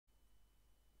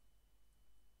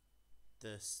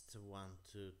Test 1,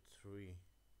 2, 3.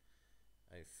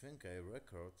 I think I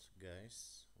record,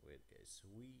 guys. Wait, guys.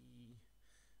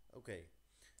 Okay.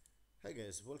 Hi,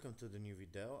 guys. Welcome to the new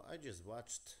video. I just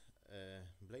watched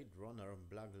Blade Runner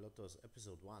Black Lotus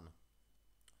episode 1,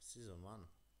 season 1,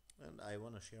 and I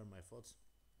wanna share my thoughts.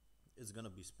 It's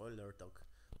gonna be spoiler talk.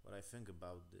 What I think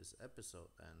about this episode,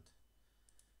 and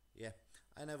yeah,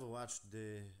 I never watched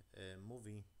the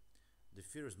movie, the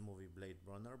first movie Blade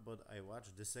Runner, but I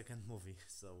watched the second movie,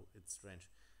 so it's strange.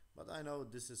 But I know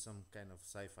this is some kind of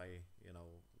sci-fi,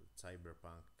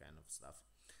 cyberpunk kind of stuff.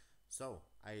 So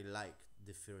I like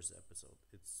the first episode.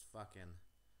 It's fucking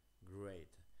great.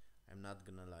 I'm not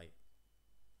gonna lie.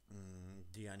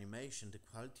 The animation, the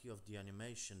quality of the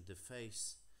animation, the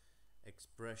face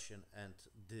expression, and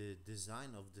the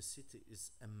design of the city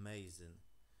is amazing.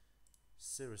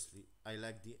 Seriously, I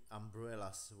like the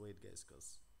umbrellas. Wait, guys,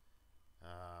 cause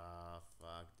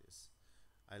fuck this.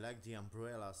 I like the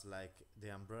umbrellas. Like the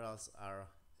umbrellas are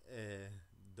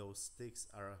those sticks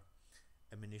are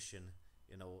ammunition,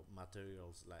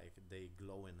 materials, like they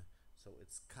glowing. So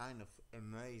it's kind of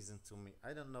amazing to me.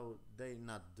 I don't know, they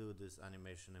not do this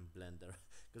animation in Blender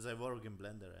because I work in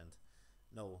Blender, and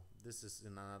no, this is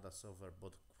in another software,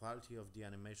 but quality of the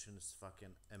animation is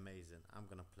fucking amazing. I'm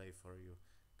gonna play for you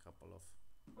couple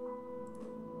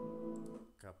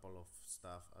of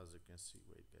stuff. As you can see,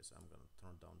 wait, guys, I'm gonna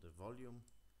turn down the volume.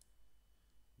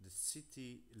 The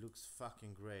city looks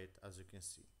fucking great. As you can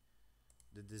see,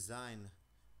 the design,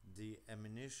 the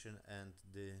ammunition, and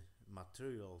the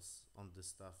materials on the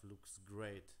stuff looks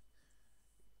great.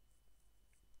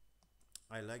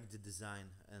 I like the design,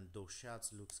 and those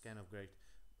shots looks kind of great.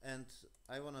 And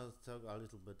I want to talk a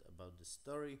little bit about the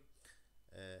story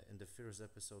in the first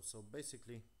episode. So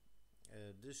basically,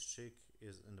 this chick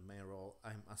is in the main role,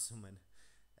 I'm assuming,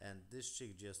 and this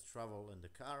chick just travel in the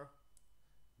car.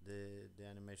 The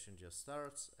animation just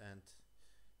starts, and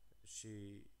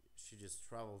she just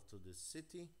traveled to the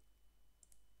city.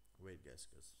 Wait, guys,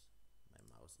 because my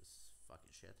mouse is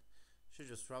fucking shit. She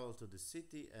just traveled to the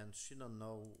city, and she don't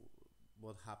know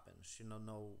what happened. She don't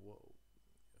know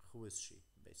who is she,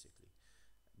 basically,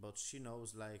 but she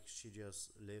knows, like, she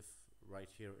just live right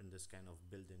here in this kind of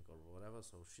building or whatever.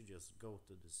 So she just go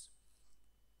to this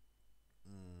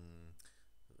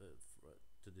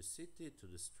to the city, to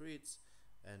the streets,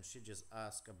 and she just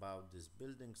ask about these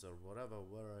buildings or whatever,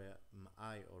 where am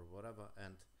I or whatever,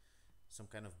 and some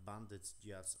kind of bandits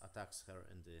just attacks her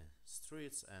in the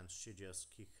streets, and she just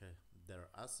kick their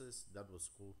asses. That was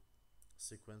cool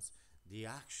sequence. The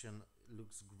action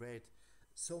looks great.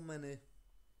 So many,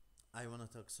 I want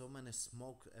to talk, so many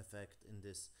smoke effect in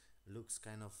this, looks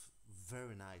kind of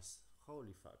very nice.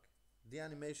 Holy fuck, the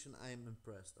animation, I am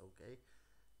impressed. Okay,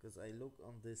 because I look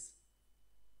on this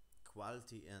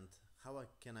quality and how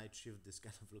can I achieve this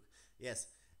kind of look. Yes,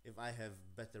 if I have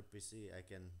better PC, I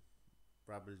can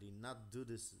probably not do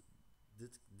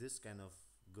this kind of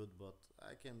good, but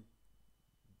I can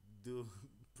do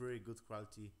pretty good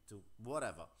quality to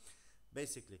whatever.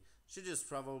 Basically, she just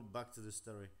traveled back to the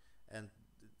story, and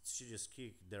she just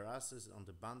kicked their asses on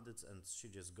the bandits, and she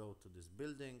just go to this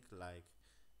building, like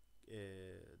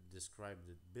describe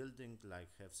the building, like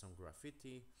have some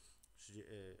graffiti. She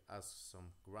asks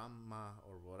some grandma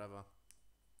or whatever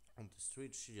on the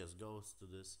street. She just goes to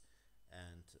this,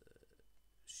 and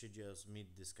she just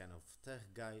meet this kind of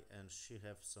tech guy, and she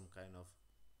have some kind of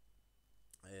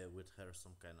with her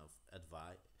some kind of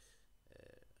advice,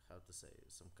 how to say,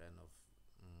 some kind of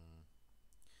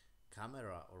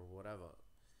camera or whatever.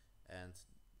 And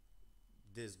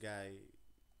this guy,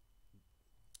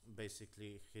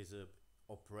 basically, he's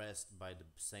oppressed by the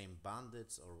same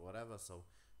bandits or whatever. So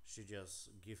she just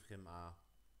give him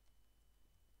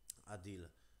a deal.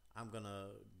 I'm gonna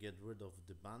get rid of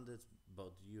the bandits,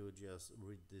 but you just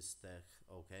read this tech,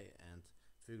 okay, and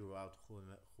figure out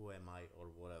who am I or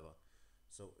whatever.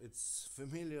 So it's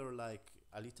familiar, like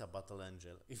Alita Battle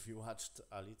Angel. If you watched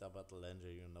Alita Battle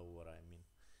Angel, you know what I mean.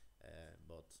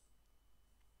 But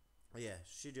yeah,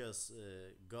 she just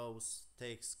goes,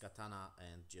 takes katana,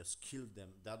 and just kill them.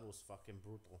 That was fucking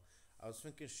brutal. I was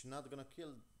thinking she's not gonna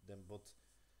kill them, but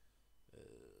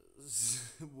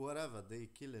whatever, they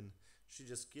killing. She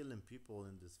just killing people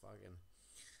in this fucking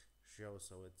show.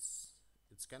 So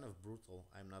it's kind of brutal,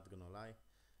 I'm not gonna lie.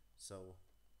 So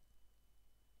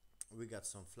we got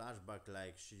some flashback,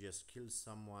 like she just killed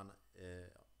someone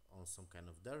on some kind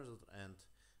of desert, and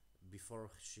before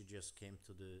she just came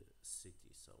to the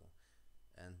city. So,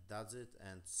 and that's it.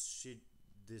 And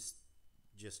this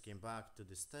just came back to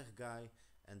this tech guy,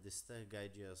 and this tech guy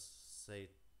just said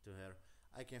to her,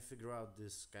 I can figure out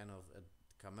this kind of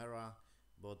camera,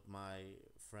 but my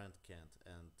friend can't,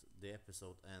 and the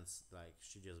episode ends like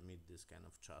she just meet this kind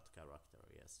of chat character.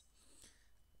 Yes,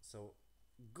 so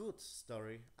good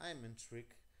story. I'm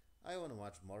intrigued. I want to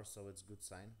watch more, so it's good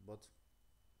sign. But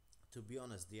to be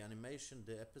honest, the animation,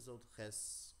 the episode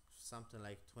has something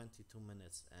like 22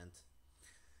 minutes, and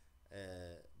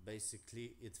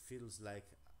basically it feels like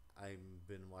I've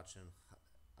been watching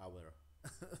hour.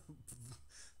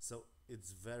 So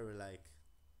it's very like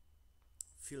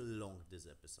feel long this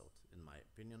episode in my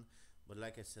opinion, but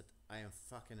like I said, I am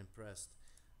fucking impressed.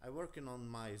 I working on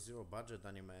my zero budget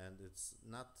anime, and it's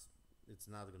not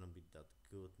gonna be that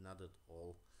good, not at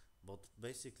all. But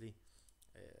basically,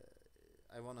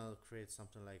 I wanna create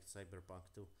something like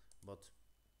Cyberpunk too. But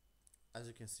as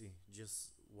you can see,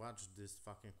 just watch this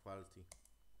fucking quality,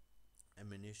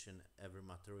 ammunition, every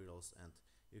materials, and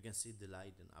you can see the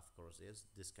lighting, of course. Yes,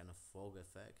 this kind of fog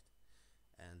effect,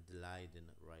 and the lighting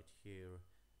right here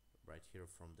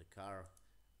from the car.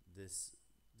 This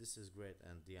this is great,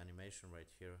 and the animation right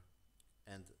here,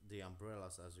 and the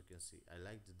umbrellas, as you can see. I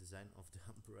like the design of the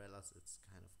umbrellas. It's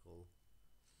kind of cool.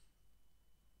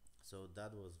 So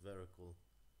that was very cool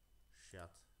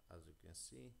shot, as you can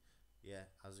see. Yeah,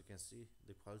 as you can see,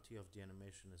 the quality of the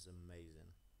animation is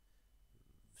amazing.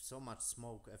 So much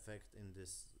smoke effect in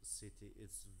this city.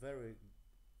 It's very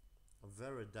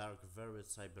dark, very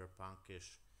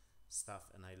cyberpunkish stuff,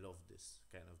 and I love this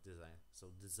kind of design. So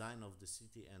design of the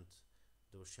city and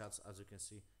those shots, as you can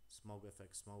see, smoke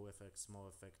effect, smoke effect,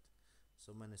 smoke effect,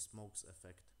 so many smokes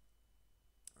effect,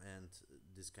 and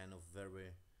this kind of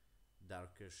very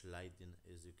darkish lighting,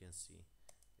 as you can see.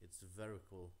 It's very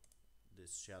cool,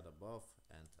 this shot above,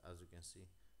 and as you can see,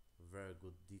 very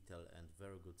good detail and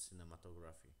very good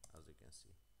cinematography, as you can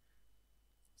see.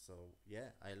 So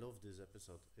yeah, I love this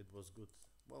episode. It was good.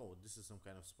 Whoa, this is some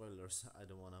kind of spoilers. I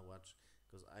don't wanna watch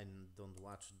because don't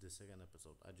watch the second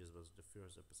episode. I just watched the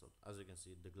first episode. As you can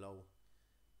see, the glow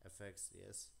effects,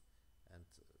 yes, and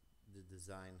the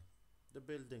design. The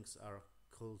buildings are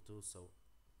cool too. So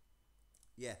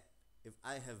yeah, if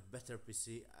I have better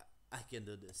PC, I can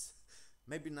do this.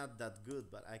 Maybe not that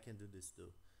good, but I can do this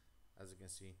too, as you can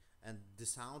see. And the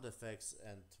sound effects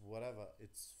and whatever,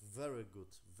 it's very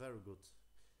good, very good.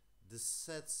 This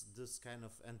sets this kind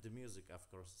of, and the music of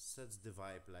course sets the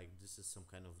vibe like this is some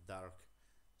kind of dark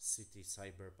city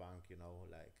cyberpunk,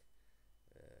 like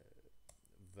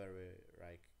very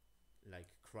like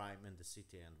crime in the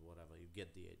city and whatever. You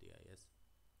get the idea, yes.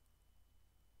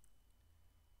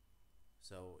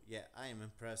 So yeah, I am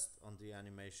impressed on the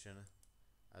animation.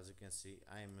 As you can see,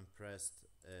 I am impressed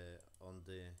on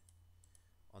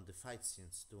the fight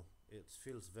scenes too. It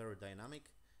feels very dynamic,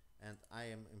 and I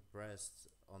am impressed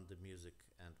on the music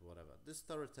and whatever. This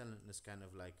storytelling is kind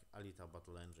of like Alita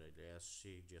Battle Angel. Yes,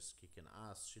 she just kicking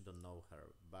ass. She don't know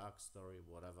her backstory,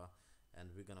 whatever,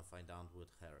 and we're gonna find out with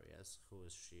her. Yes, who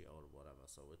is she or whatever.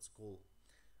 So it's cool.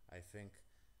 I think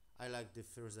I like the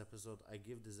first episode. I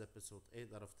give this episode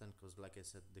 8 out of 10 because, like I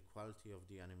said, the quality of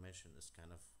the animation is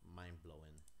kind of mind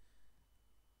blowing,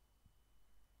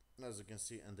 as you can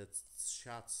see, and that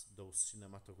shots, those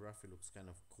cinematography looks kind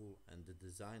of cool, and the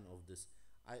design of this,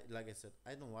 I like I said,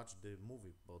 I don't watch the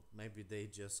movie, but maybe they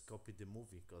just copied the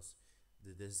movie because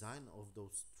the design of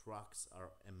those trucks are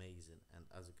amazing, and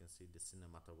as you can see, the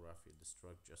cinematography, this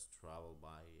truck just travel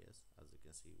by, yes, as you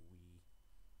can see,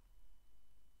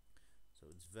 so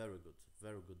it's very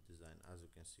good design. As you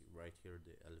can see right here,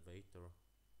 the elevator.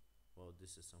 Well,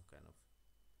 this is some kind of,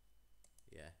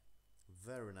 yeah,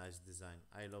 very nice design.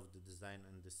 I love the design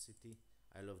in the city.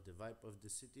 I love the vibe of the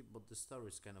city, but the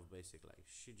story is kind of basic. Like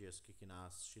she just kicking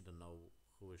ass. She don't know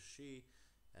who is she,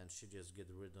 and she just get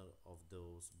rid of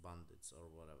those bandits or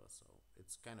whatever. So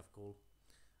it's kind of cool.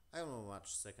 I want to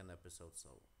watch second episode,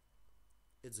 so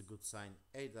it's a good sign.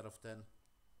 8 out of 10.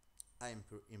 I'm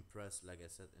impressed, like I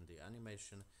said, in the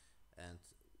animation and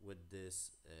with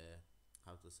this,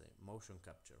 how to say, motion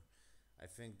capture. I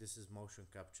think this is motion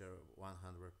capture 100%.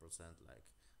 Like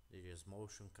they just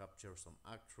motion capture some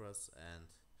actress, and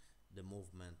the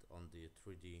movement on the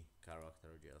 3D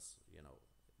character just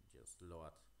just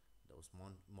load those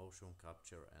motion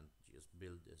capture and just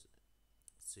build this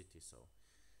city. So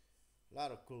a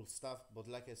lot of cool stuff. But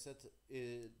like I said,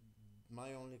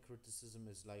 my only criticism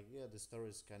is like, yeah, the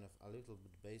story is kind of a little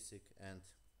bit basic, and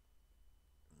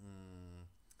mm,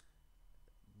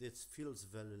 this feels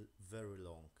very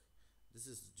long. This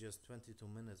is just 22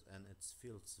 minutes and it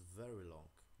feels very long,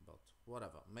 but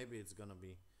whatever, maybe it's gonna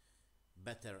be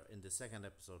better in the second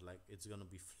episode, like it's gonna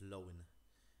be flowing.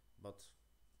 But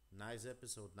nice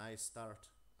episode, nice start.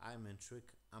 I'm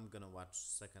intrigued. I'm gonna watch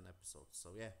second episode. So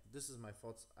yeah, this is my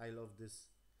thoughts. I love this,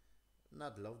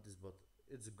 not love this, but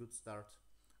it's a good start.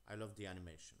 I love the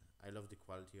animation. I love the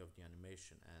quality of the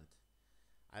animation, and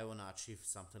I wanna achieve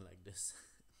something like this.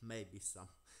 Maybe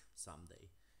someday,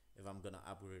 if I'm gonna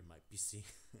upgrade my PC.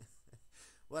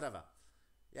 Whatever.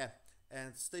 Yeah,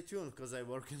 and stay tuned because I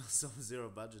working on some zero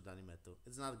budget anime too.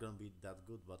 It's not gonna be that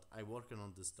good, but I working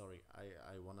on the story.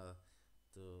 I wanna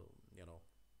to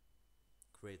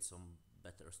create some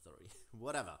better story.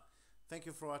 Whatever. Thank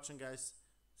you for watching, guys.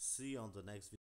 See you on the next video.